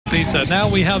So now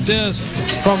we have this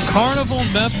from Carnival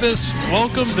Memphis.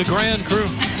 Welcome the Grand Crew.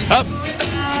 Up.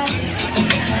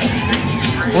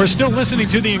 We're still listening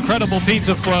to the incredible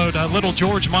Pizza Float. A little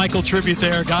George Michael tribute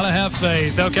there. Gotta have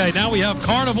faith. Okay, now we have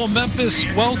Carnival Memphis.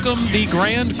 Welcome the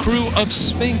Grand Crew of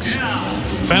Sphinx.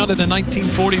 Founded in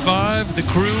 1945, the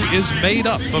crew is made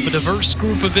up of a diverse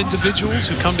group of individuals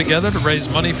who come together to raise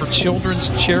money for children's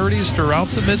charities throughout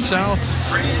the Mid-South.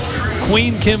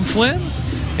 Queen Kim Flynn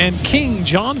and King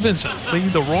John Vincent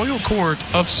lead the Royal Court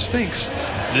of Sphinx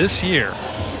this year.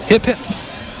 Hip, hip.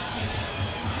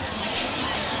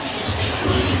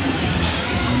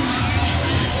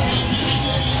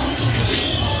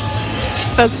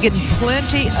 Folks getting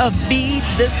plenty of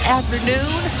beads this afternoon.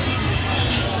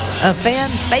 A fan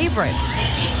favorite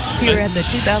here at the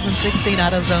 2016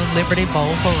 AutoZone Liberty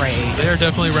Bowl Parade. They're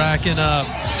definitely racking up.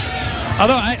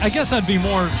 Although I guess I'd be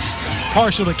more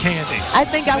partial to candy. I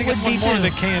think I would be more too.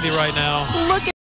 than candy right now. Look at